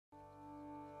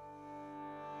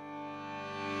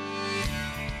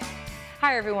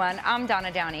Hi everyone, I'm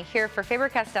Donna Downey here for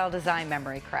Faber-Castell Design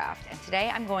Memory Craft, and today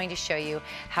I'm going to show you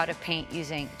how to paint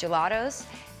using Gelatos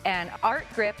and Art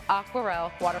Grip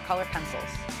Aquarelle watercolor pencils.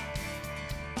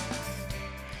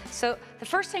 So the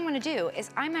first thing I'm going to do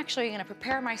is I'm actually going to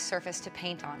prepare my surface to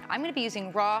paint on. I'm going to be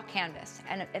using raw canvas,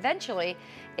 and eventually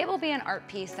it will be an art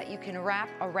piece that you can wrap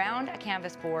around a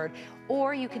canvas board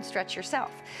or you can stretch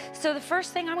yourself. So the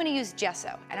first thing, I'm going to use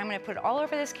gesso, and I'm going to put it all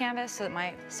over this canvas so that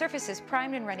my surface is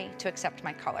primed and ready to accept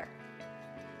my color.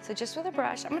 So just with a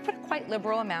brush, I'm going to put a quite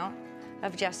liberal amount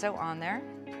of gesso on there.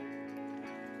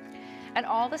 And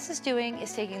all this is doing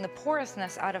is taking the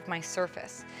porousness out of my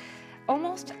surface,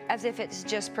 almost as if it's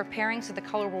just preparing so the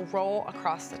color will roll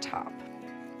across the top.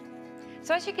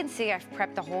 So as you can see, I've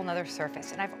prepped a whole nother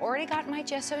surface, and I've already got my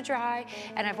gesso dry,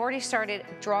 and I've already started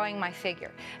drawing my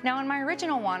figure. Now in my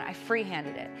original one, I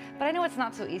freehanded it, but I know it's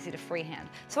not so easy to freehand.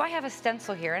 So I have a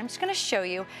stencil here, and I'm just gonna show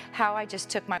you how I just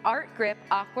took my Art Grip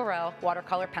Aquarelle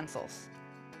watercolor pencils.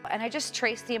 And I just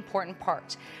traced the important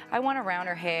parts. I went around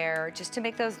her hair just to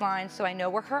make those lines so I know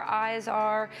where her eyes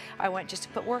are. I went just to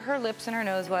put where her lips and her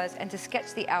nose was and to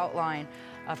sketch the outline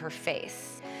of her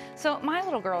face. So my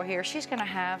little girl here, she's gonna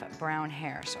have brown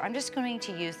hair. So I'm just going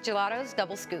to use Gelatos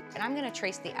Double Scoop, and I'm gonna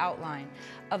trace the outline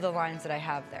of the lines that I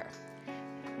have there.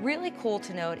 Really cool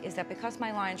to note is that because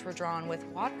my lines were drawn with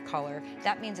watercolor,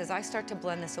 that means as I start to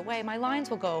blend this away, my lines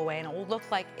will go away and it will look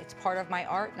like it's part of my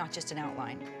art, not just an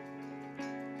outline.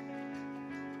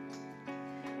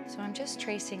 So I'm just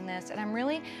tracing this, and I'm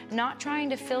really not trying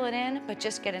to fill it in, but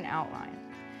just get an outline.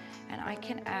 And I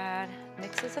can add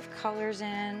mixes of colors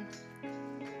in.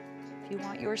 If you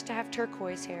want yours to have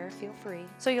turquoise hair, feel free.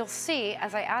 So you'll see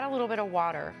as I add a little bit of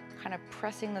water, kind of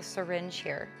pressing the syringe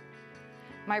here,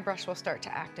 my brush will start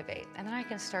to activate. And then I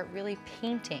can start really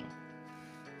painting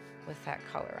with that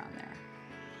color on there.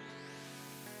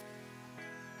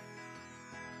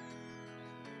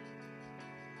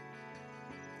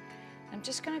 I'm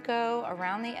just gonna go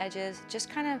around the edges, just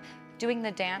kind of doing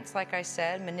the dance, like I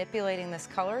said, manipulating this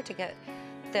color to get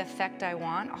the effect I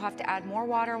want. I'll have to add more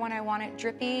water when I want it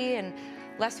drippy and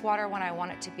less water when I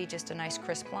want it to be just a nice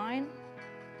crisp line.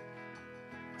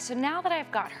 So now that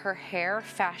I've got her hair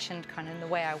fashioned kind of in the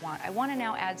way I want to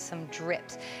now add some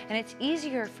drips. And it's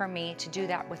easier for me to do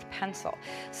that with pencil.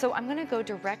 So I'm gonna go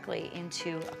directly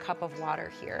into a cup of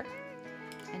water here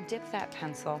and dip that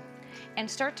pencil and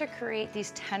start to create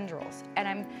these tendrils. And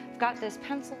I've got this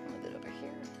pencil, move it over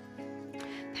here,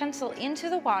 pencil into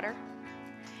the water,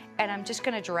 and I'm just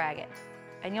gonna drag it.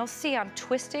 And you'll see I'm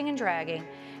twisting and dragging,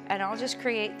 and I'll just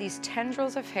create these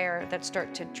tendrils of hair that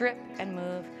start to drip and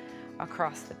move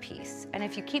across the piece. And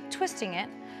if you keep twisting it,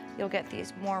 you'll get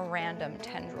these more random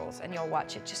tendrils, and you'll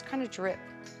watch it just kind of drip.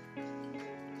 There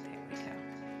we go.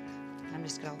 And I'm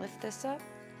just gonna lift this up,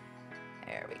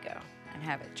 there we go, and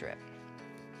have it drip.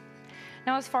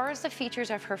 Now, as far as the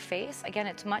features of her face, again,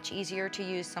 it's much easier to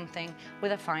use something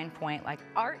with a fine point like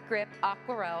Art Grip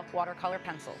Aquarelle watercolor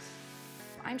pencils.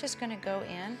 I'm just gonna go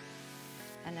in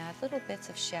and add little bits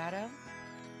of shadow.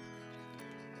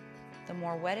 The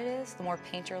more wet it is, the more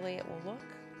painterly it will look.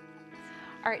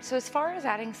 All right, so as far as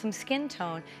adding some skin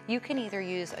tone, you can either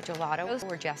use a Gelato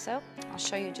or gesso. I'll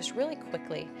show you just really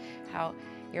quickly how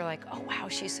you're like, oh wow,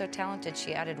 she's so talented,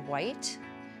 she added white.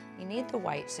 You need the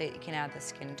white so that you can add the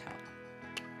skin tone.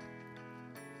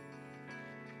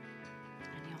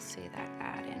 See that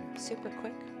add in super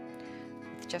quick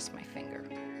with just my finger.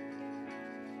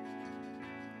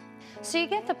 So you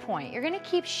get the point. You're gonna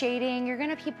keep shading, you're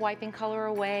gonna keep wiping color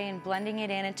away and blending it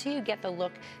in until you get the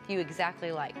look you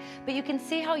exactly like. But you can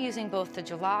see how using both the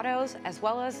Gelatos as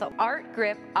well as the Art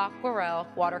Grip Aquarelle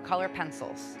watercolor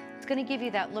pencils, it's gonna give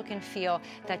you that look and feel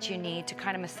that you need to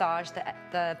kind of massage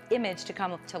the image to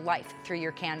come to life through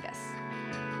your canvas.